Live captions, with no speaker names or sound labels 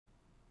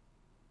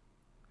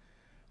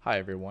Hi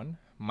everyone,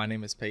 my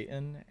name is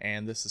Peyton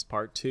and this is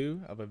part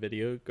 2 of a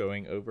video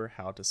going over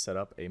how to set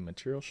up a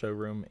material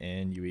showroom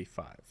in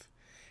UE5.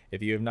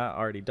 If you have not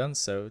already done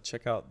so,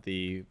 check out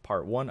the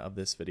part 1 of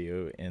this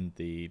video in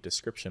the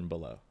description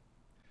below.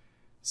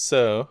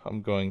 So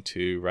I'm going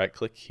to right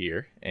click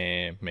here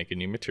and make a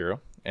new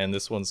material, and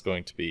this one's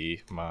going to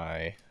be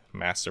my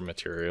master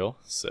material,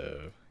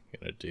 so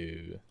I'm going to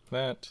do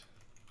that.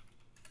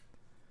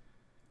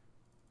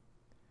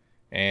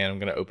 And I'm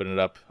going to open it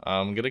up.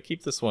 I'm going to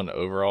keep this one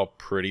overall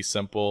pretty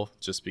simple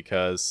just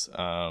because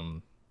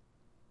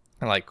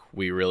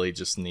we really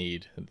just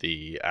need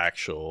the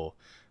actual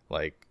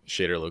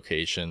shader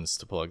locations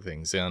to plug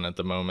things in at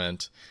the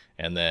moment,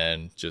 and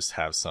then just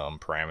have some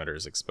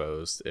parameters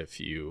exposed if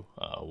you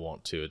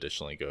want to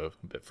additionally go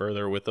a bit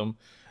further with them.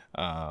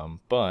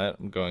 But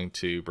I'm going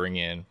to bring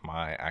in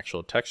my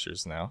actual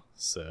textures now.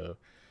 So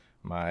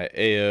my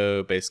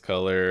AO base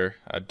color,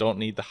 I don't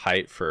need the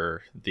height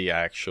for the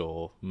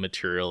actual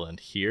material in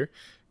here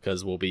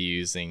because we'll be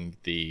using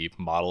the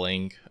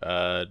modeling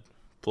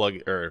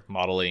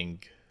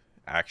modeling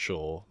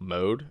actual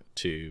mode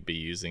to be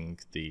using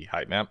the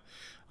height map,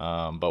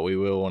 but we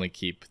will want to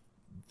keep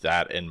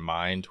that in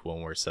mind when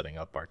we're setting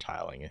up our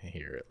tiling in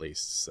here at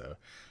least. So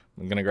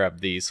I'm going to grab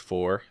these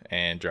 4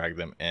 and drag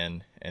them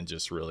in and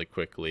just really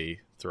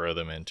quickly throw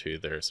them into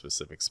their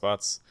specific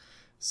spots.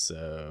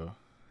 So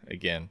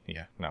again,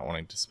 not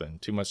wanting to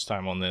spend too much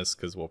time on this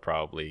because we'll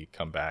probably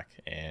come back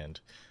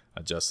and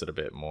adjust it a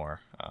bit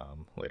more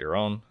later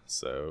on.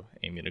 So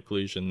ambient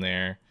occlusion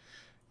there.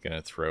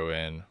 Gonna throw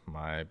in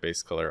my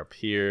base color up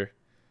here,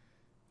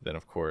 then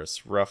of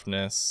course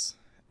roughness,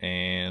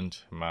 and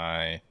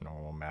my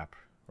normal map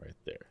right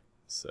there.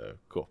 So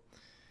cool.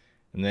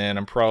 And then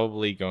I'm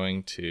probably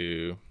going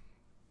to,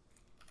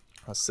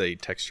 let's say,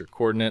 texture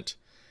coordinate,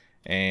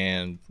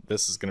 and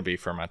this is going to be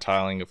for my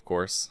tiling, of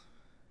course.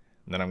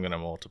 And then I'm going to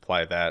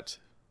multiply that.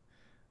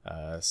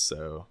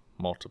 So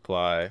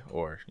multiply,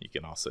 or you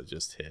can also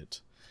just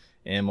hit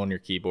M on your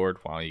keyboard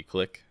while you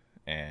click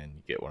and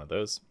you get one of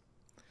those.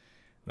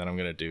 Then I'm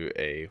going to do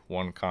a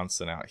 1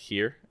 constant out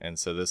here, and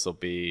so this will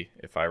be,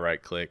 if I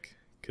right click,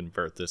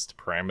 convert this to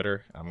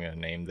parameter, I'm going to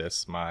name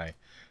this my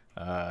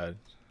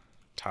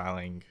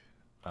tiling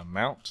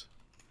amount.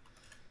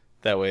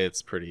 That way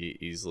it's pretty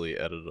easily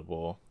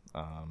editable.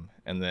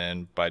 And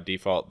then by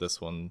default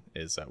this one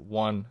is at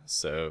 1,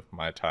 so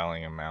my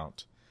tiling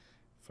amount,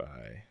 if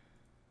I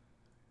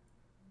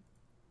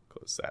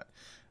close that,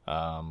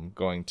 I'm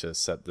going to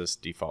set this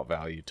default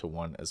value to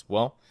 1 as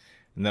well.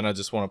 And then I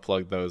just want to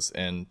plug those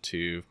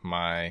into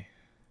my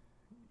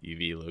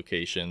UV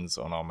locations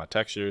on all my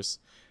textures.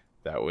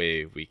 That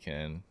way we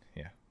can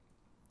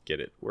get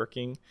it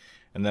working.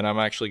 And then I'm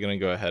actually going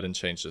to go ahead and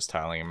change this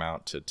tiling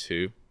amount to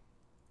 2.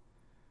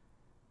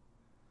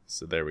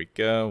 So there we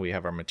go. We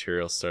have our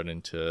material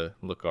starting to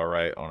look all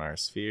right on our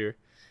sphere.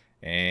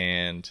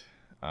 And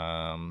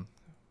I'm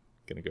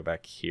going to go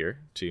back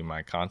here to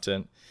my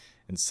content.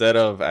 Instead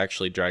of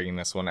actually dragging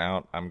this one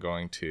out, I'm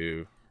going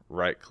to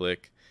right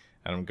click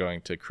and I'm going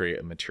to create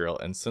a material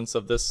instance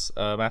of this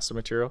master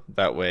material.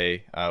 That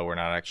way we're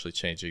not actually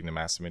changing the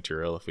master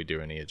material. If we do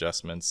any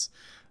adjustments,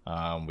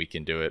 we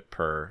can do it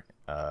per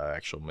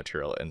actual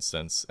material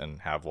instance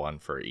and have one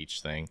for each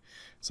thing.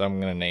 So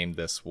I'm going to name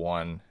this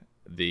one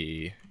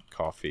the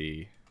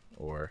coffee,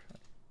 or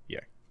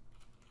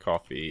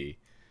coffee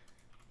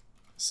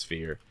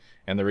sphere.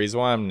 And the reason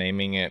why I'm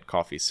naming it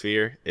coffee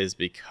sphere is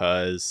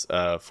because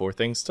for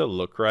things to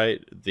look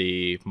right,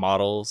 the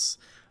models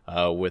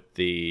with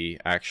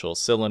the actual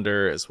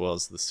cylinder as well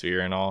as the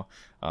sphere and all,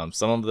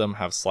 some of them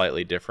have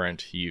slightly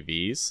different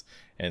UVs,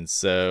 and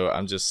so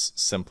I'm just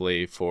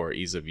simply, for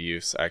ease of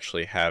use,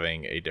 actually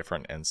having a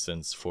different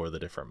instance for the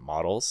different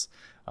models.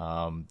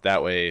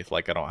 That way,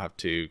 I don't have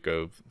to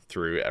go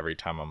through every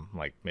time I'm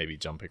maybe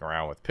jumping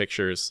around with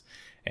pictures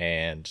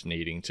and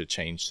needing to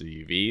change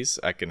the UVs.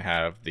 I can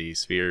have the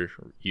sphere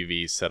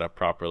UVs set up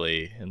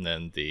properly, and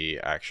then the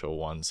actual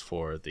ones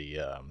for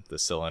the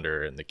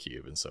cylinder and the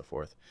cube and so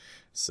forth.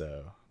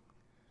 So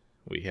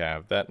we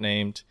have that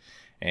named,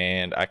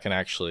 and I can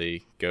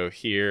actually go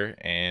here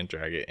and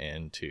drag it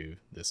into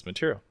this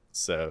material.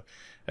 So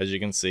as you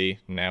can see,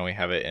 now we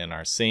have it in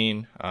our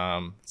scene.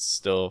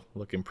 Still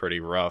looking pretty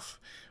rough.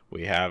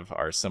 We have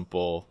our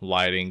simple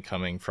lighting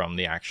coming from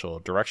the actual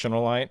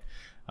directional light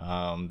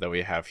that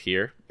we have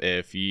here.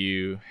 If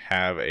you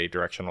have a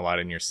directional light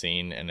in your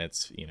scene and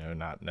it's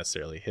not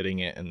necessarily hitting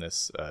it in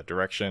this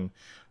direction,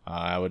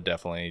 I would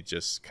definitely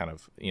just kind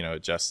of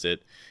adjust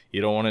it.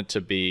 You don't want it to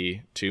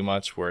be too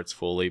much where it's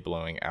fully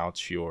blowing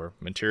out your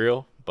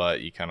material, but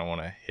you kind of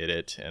want to hit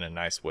it in a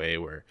nice way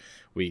where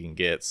we can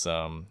get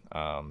some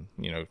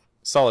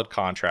solid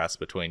contrast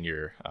between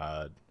your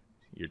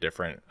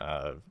different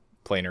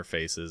planar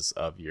faces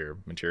of your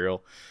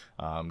material,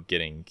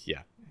 getting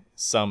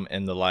some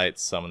in the light,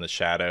 some in the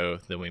shadow.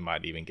 Then we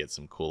might even get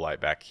some cool light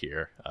back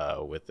here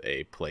with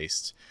a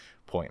placed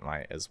point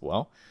light as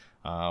well.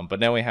 But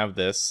now we have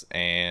this,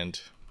 and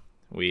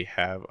we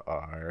have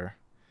our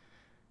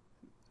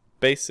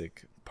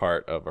basic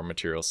part of our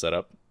material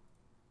setup.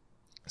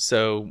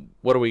 So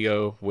what do we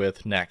go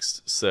with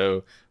next?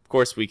 So of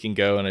course we can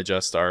go and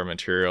adjust our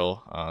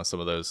material, some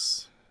of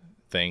those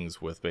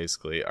things with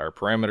basically our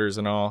parameters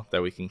and all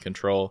that we can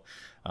control.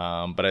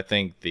 But I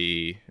think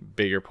the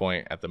bigger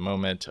point at the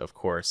moment, of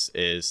course,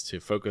 is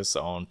to focus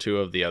on two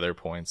of the other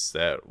points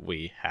that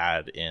we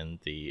had in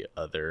the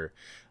other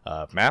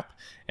map.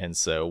 And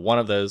so one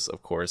of those,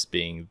 of course,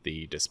 being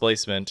the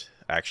displacement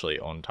actually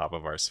on top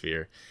of our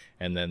sphere.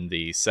 And then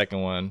the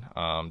second one,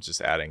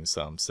 just adding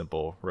some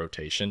simple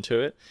rotation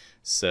to it.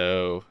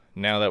 So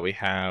now that we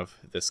have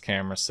this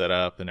camera set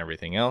up and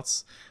everything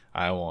else,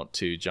 I want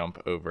to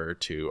jump over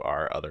to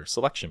our other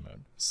selection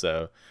mode.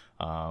 So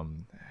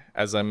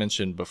as I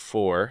mentioned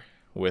before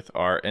with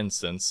our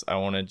instance, I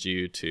wanted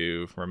you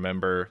to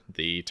remember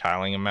the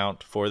tiling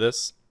amount for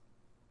this,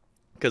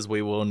 because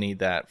we will need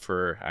that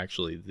for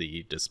actually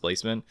the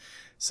displacement.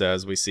 So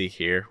as we see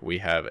here, we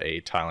have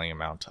a tiling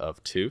amount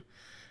of 2.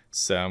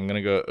 So I'm going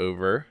to go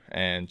over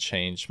and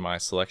change my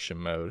selection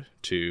mode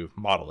to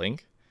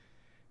modeling.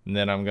 And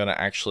then I'm going to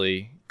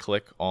actually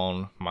click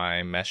on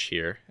my mesh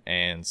here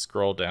and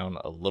scroll down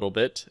a little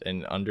bit,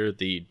 and under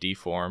the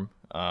deform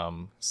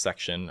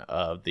section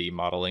of the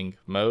modeling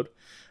mode.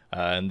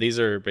 And these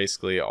are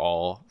basically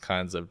all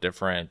kinds of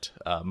different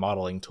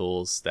modeling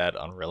tools that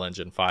Unreal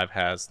Engine 5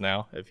 has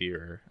now, if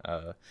you're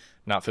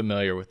not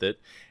familiar with it.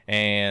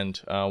 And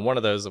one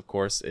of those, of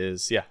course,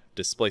 is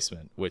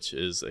displacement, which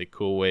is a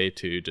cool way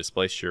to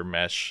displace your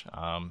mesh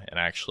and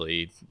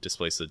actually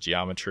displace the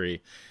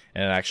geometry.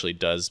 And it actually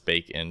does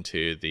bake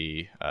into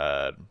the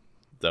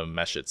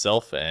mesh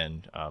itself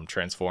and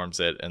transforms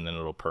it, and then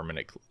it'll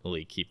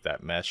permanently keep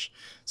that mesh.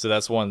 So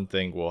that's one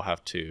thing we'll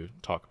have to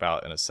talk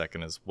about in a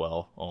second as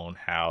well, on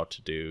how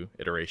to do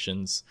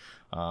iterations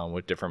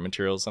with different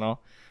materials and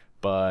all.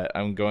 But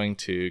I'm going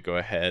to go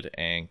ahead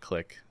and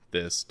click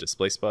this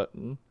displace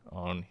button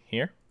on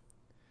here,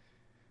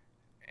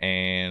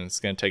 and it's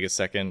going to take a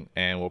second,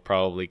 and we'll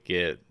probably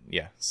get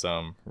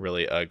some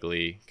really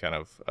ugly kind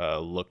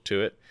of look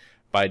to it.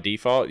 By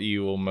default,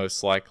 you will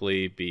most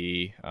likely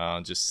be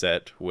just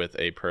set with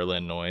a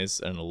Perlin noise,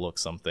 and it'll look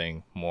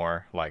something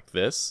more like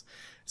this.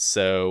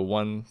 So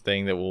one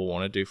thing that we'll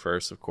want to do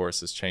first, of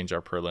course, is change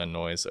our Perlin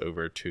noise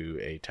over to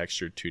a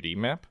textured 2D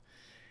map.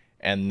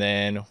 And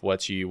then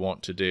what you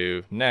want to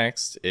do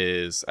next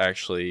is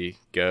actually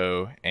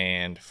go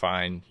and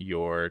find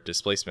your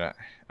displacement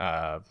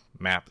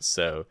map.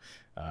 So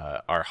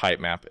our height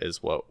map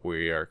is what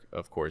we are,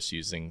 of course,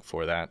 using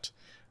for that.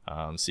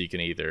 So you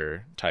can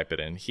either type it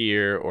in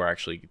here or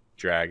actually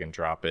drag and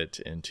drop it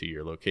into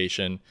your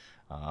location.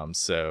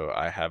 So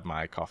I have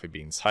my coffee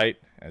beans height,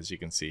 as you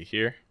can see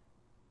here.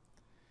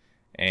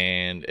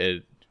 And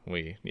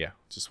we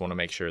just want to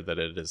make sure that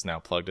it is now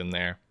plugged in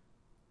there.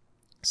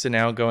 So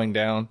now going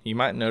down, you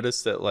might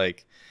notice that,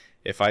 like,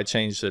 if I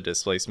change the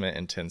displacement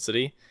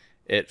intensity,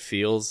 it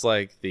feels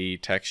like the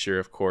texture,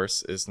 of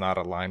course, is not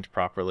aligned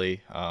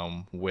properly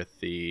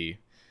with the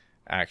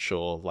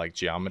actual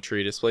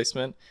geometry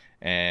displacement.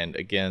 And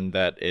again,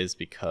 that is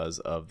because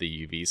of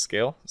the UV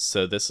scale.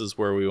 So this is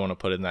where we want to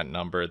put in that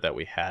number that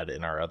we had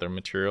in our other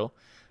material,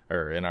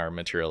 or in our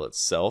material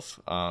itself.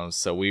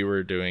 So we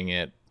were doing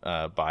it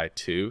by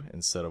 2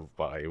 instead of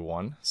by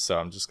 1. So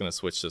I'm just going to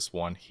switch this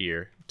 1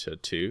 here to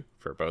 2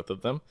 for both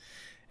of them.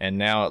 And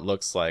now it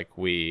looks like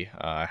we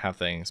have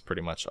things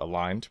pretty much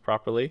aligned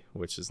properly,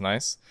 which is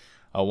nice.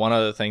 One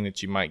other thing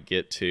that you might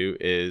get to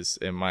is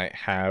it might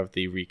have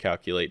the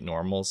recalculate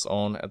normals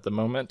on at the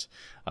moment.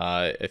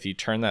 If you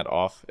turn that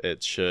off,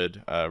 it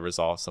should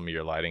resolve some of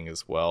your lighting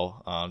as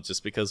well,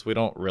 just because we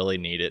don't really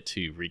need it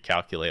to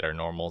recalculate our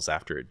normals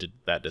after it did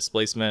that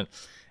displacement.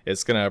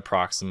 It's going to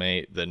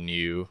approximate the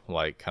new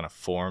kind of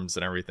forms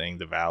and everything,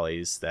 the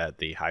valleys that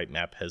the height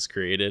map has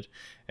created.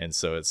 And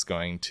so it's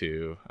going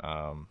to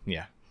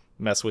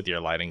mess with your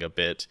lighting a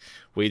bit.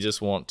 We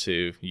just want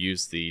to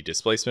use the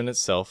displacement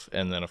itself,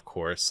 and then of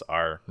course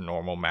our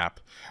normal map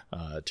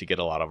to get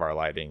a lot of our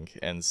lighting.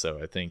 And so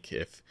I think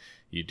if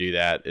you do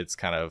that, it's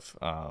kind of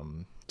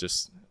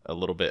just a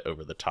little bit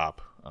over the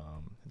top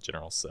in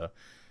general. So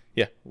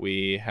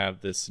we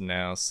have this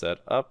now set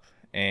up.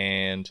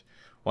 And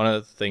one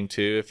other thing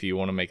too, if you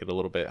want to make it a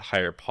little bit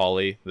higher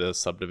poly, the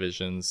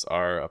subdivisions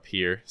are up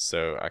here,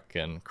 so I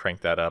can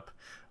crank that up.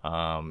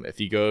 If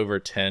you go over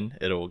 10,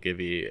 it will give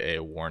you a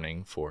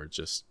warning for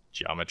just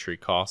geometry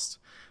cost.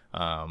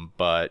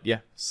 But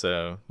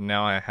so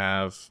now I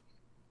have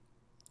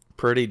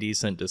pretty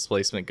decent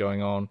displacement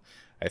going on.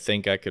 I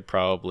think I could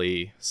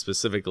probably,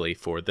 specifically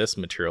for this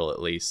material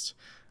at least,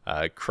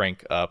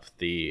 crank up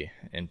the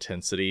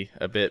intensity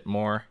a bit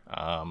more.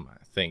 I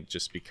think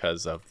just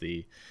because of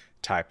the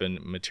type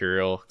and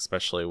material,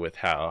 especially with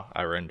how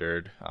I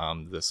rendered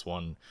this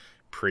one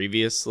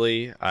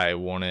previously. I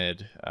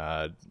wanted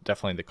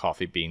definitely the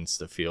coffee beans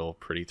to feel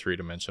pretty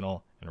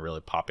three-dimensional and really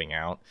popping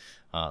out.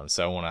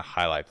 So I want to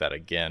highlight that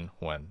again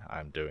when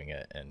I'm doing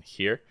it in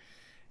here.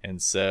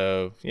 And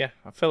so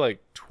I feel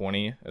like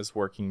 20 is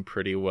working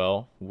pretty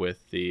well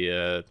with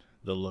the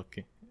look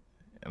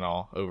and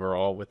all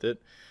overall with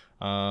it.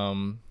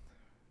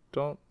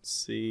 don't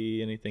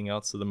see anything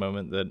else at the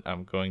moment that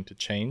I'm going to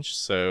change,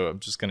 so I'm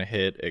just going to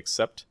hit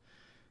accept.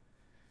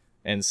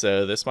 And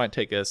so this might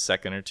take a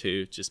second or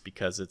two just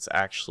because it's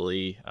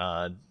actually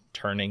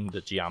turning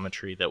the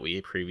geometry that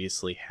we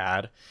previously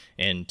had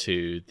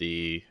into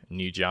the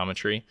new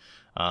geometry.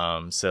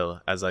 So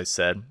as I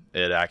said,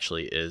 it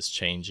actually is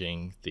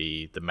changing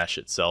the mesh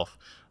itself.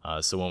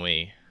 So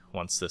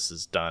once this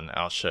is done,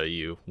 I'll show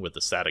you with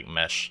the static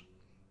mesh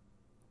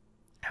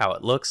how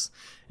it looks.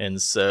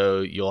 And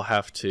so you'll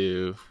have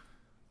to,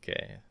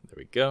 okay, there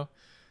we go.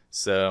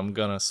 So I'm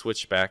gonna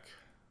switch back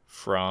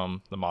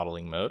from the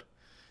modeling mode,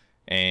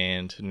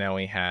 and now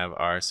we have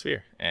our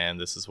sphere, and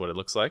this is what it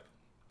looks like.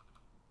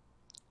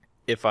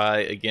 If I,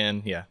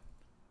 again,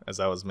 as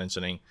I was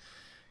mentioning,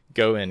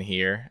 go in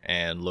here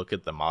and look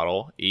at the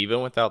model,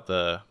 even without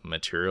the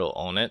material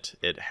on it,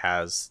 it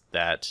has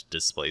that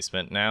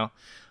displacement now.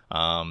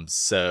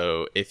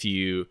 So if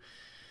you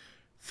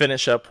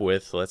finish up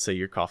with, let's say,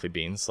 your coffee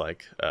beans,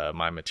 like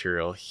my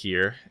material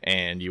here,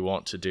 and you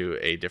want to do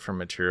a different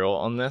material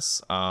on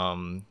this,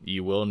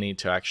 you will need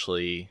to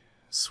actually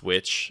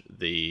switch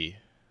the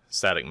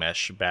static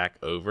mesh back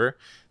over.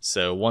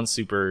 So one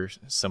super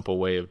simple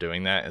way of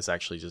doing that is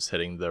actually just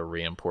hitting the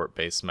re-import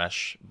base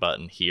mesh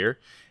button here,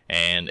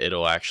 and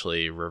it'll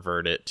actually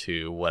revert it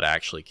to what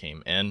actually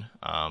came in.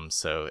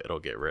 So it'll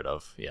get rid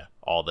of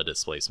all the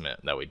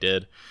displacement that we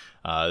did.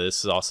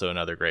 This is also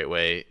another great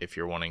way if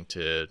you're wanting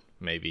to,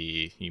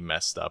 maybe you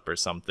messed up or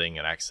something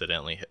and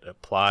accidentally hit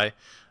apply.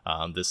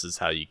 This is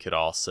how you could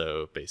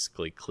also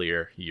basically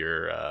clear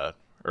your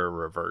or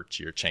revert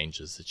your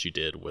changes that you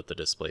did with the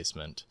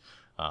displacement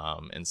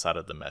inside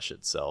of the mesh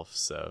itself.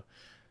 So,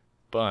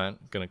 but I'm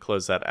going to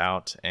close that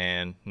out,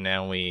 and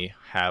now we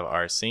have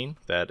our scene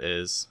that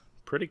is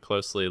pretty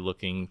closely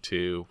looking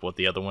to what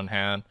the other one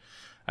had.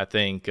 I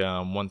think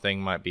one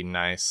thing might be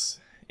nice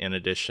in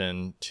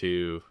addition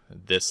to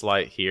this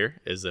light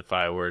here is if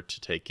I were to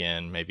take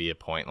in maybe a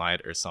point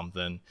light or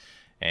something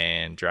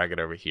and drag it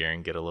over here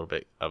and get a little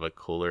bit of a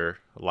cooler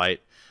light.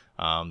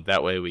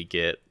 That way we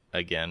get,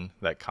 again,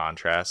 that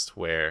contrast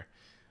where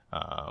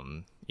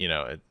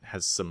it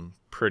has some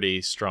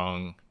pretty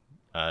strong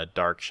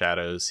dark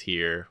shadows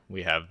here.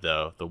 We have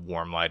the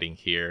warm lighting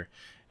here,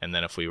 and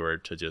then if we were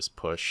to just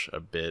push a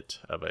bit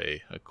of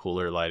a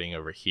cooler lighting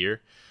over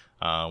here,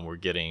 we're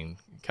getting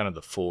kind of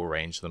the full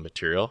range of the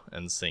material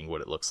and seeing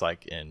what it looks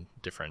like in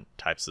different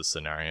types of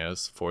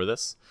scenarios for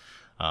this.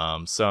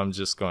 So I'm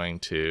just going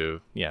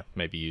to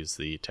maybe use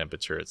the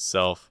temperature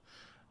itself,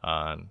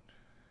 turn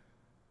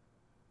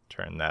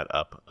that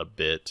up a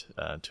bit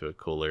to a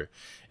cooler.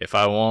 If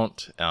I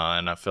want,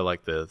 and I feel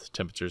like the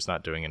temperature is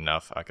not doing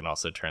enough, I can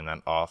also turn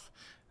that off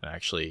and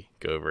actually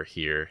go over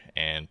here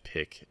and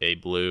pick a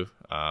blue,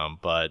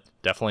 but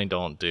definitely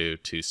don't do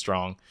too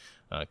strong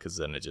because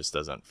then it just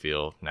doesn't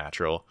feel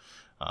natural.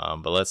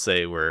 But let's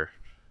say we're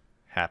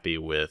happy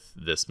with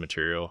this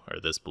material or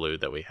this blue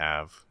that we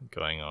have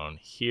going on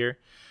here.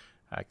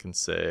 I can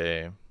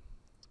say,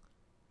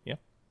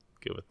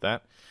 good with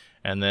that.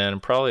 And then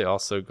I'm probably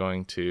also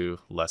going to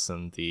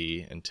lessen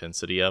the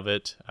intensity of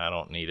it. I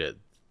don't need it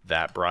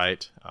that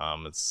bright.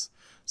 It's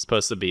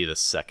supposed to be the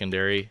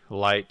secondary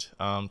light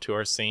to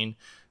our scene.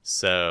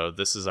 So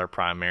this is our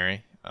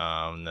primary,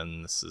 and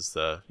then this is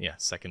the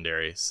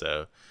secondary.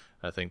 So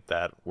I think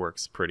that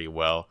works pretty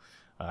well.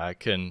 I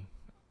can,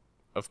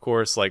 of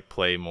course,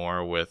 play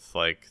more with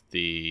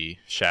the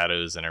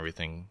shadows and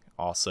everything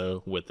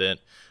also with it,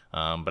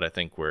 but I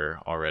think we're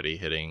already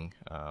hitting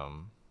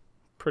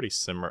pretty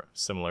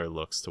similar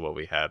looks to what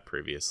we had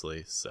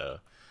previously, so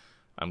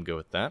I'm good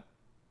with that.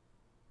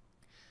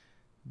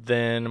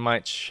 Then I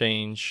might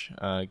change,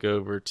 go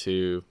over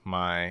to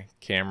my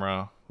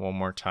camera one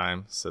more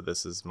time. So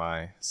this is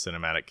my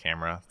cinematic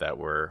camera that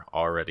we're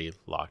already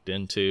locked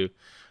into,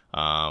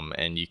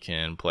 and you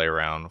can play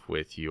around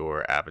with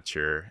your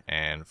aperture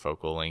and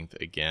focal length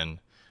again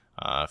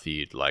if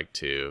you'd like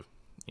to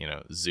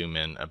zoom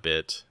in a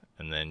bit,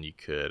 and then you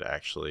could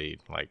actually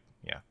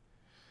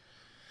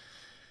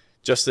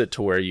adjust it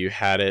to where you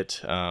had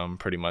it,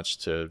 pretty much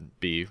to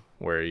be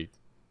where you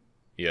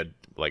had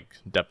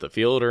depth of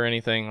field or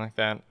anything like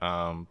that.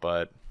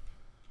 But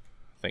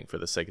I think for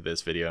the sake of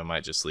this video, I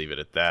might just leave it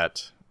at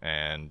that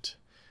and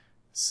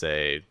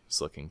say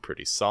it's looking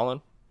pretty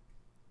solid.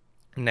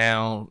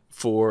 Now,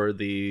 for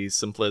the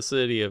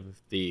simplicity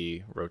of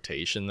the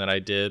rotation that I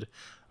did,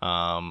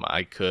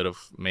 I could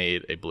have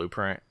made a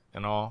blueprint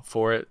and all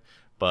for it,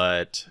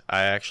 but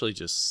I actually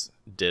just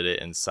did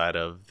it inside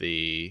of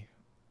the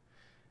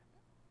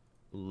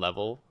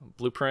level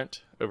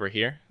blueprint over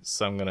here.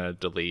 So I'm gonna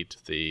delete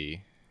the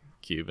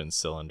cube and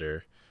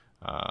cylinder,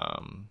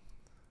 not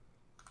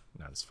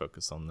just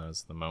focus on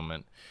those at the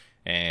moment,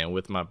 and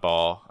with my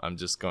ball I'm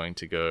just going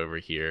to go over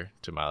here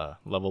to my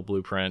level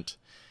blueprint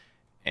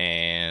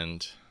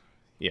and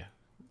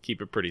keep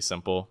it pretty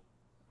simple.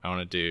 I want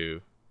to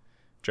do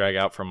drag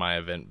out from my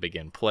event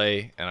begin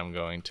play, and I'm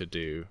going to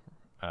do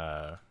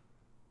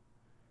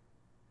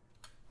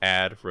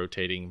add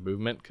rotating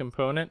movement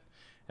component.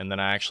 and then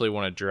I actually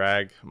want to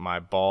drag my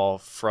ball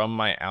from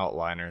my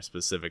outliner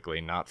specifically,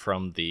 not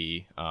from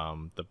the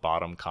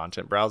bottom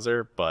content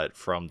browser, but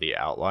from the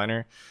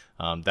outliner.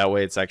 That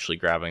way it's actually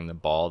grabbing the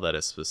ball that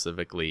is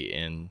specifically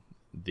in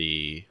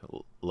the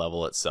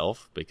level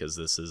itself, because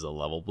this is a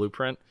level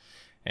blueprint,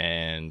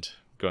 and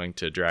going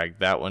to drag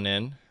that one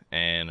in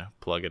and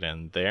plug it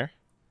in there.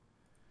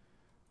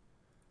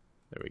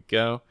 There we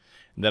go.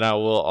 And then I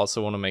will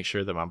also want to make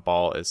sure that my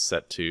ball is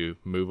set to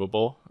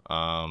movable.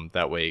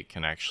 That way it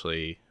can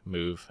actually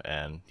move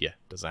and yeah,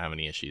 doesn't have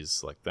any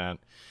issues like that.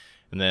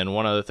 And then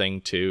one other thing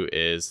too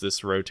is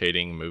this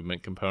rotating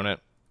movement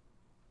component.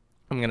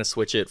 I'm going to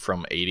switch it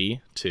from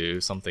 80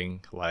 to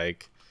something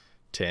like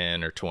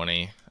 10 or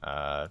 20.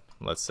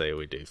 Let's say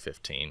we do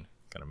 15,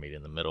 kind of meet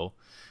in the middle.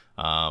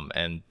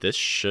 And this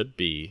should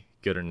be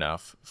good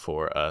enough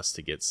for us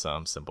to get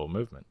some simple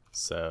movement.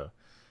 So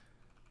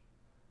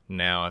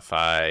now if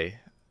I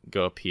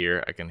go up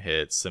here, I can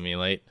hit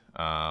simulate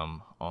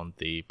on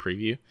the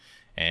preview,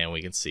 and we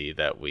can see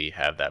that we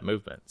have that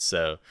movement.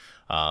 So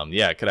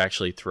yeah, I could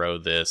actually throw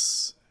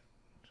this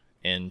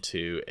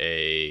into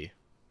a,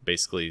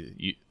 basically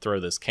you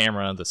throw this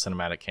camera, the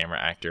cinematic camera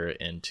actor,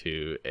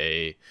 into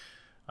a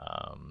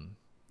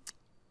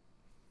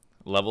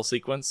level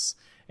sequence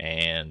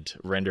and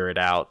render it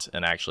out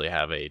and actually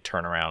have a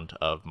turnaround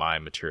of my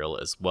material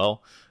as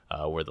well,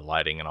 where the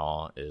lighting and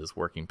all is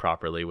working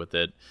properly with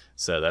it.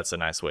 So that's a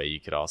nice way you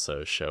could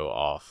also show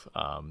off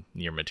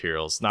your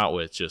materials, not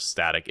with just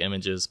static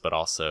images, but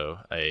also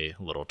a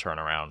little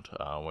turnaround,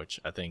 which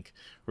I think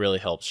really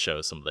helps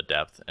show some of the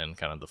depth and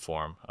kind of the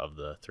form of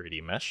the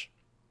 3D mesh.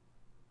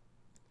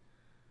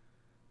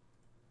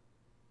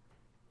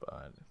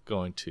 But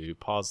going to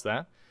pause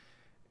that.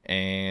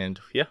 And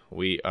yeah,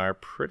 we are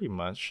pretty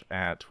much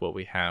at what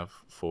we have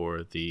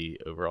for the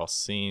overall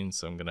scene.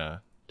 So I'm going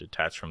to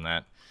detach from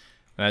that.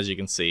 And as you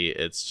can see,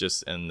 it's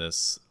just in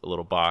this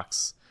little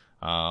box.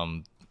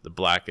 The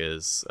black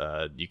is,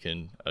 you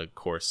can of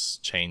course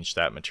change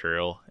that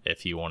material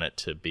if you want it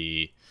to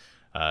be,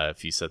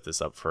 if you set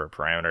this up for a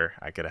parameter,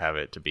 I could have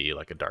it to be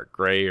like a dark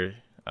gray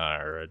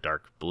or a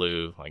dark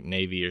blue, like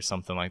navy or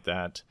something like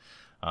that.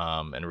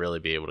 And really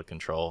be able to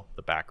control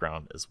the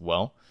background as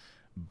well.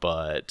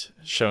 But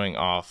showing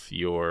off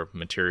your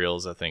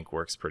materials, I think,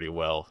 works pretty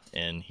well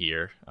in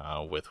here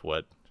with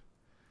what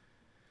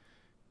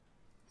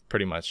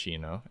pretty much, you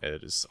know,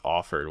 it is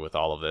offered with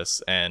all of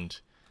this. And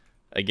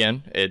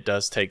again, it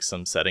does take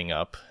some setting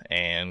up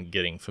and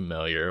getting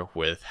familiar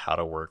with how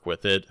to work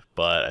with it.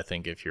 But I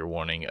think if you're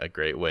wanting a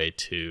great way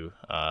to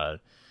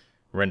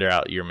render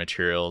out your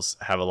materials,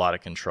 have a lot of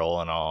control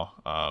and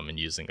all, and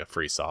using a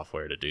free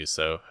software to do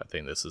so, I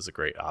think this is a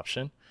great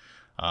option.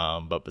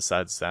 But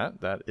besides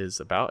that, that is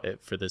about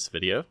it for this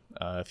video.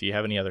 If you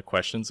have any other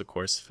questions, of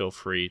course, feel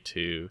free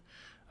to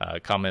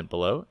comment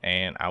below,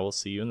 and I will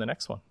see you in the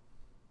next one.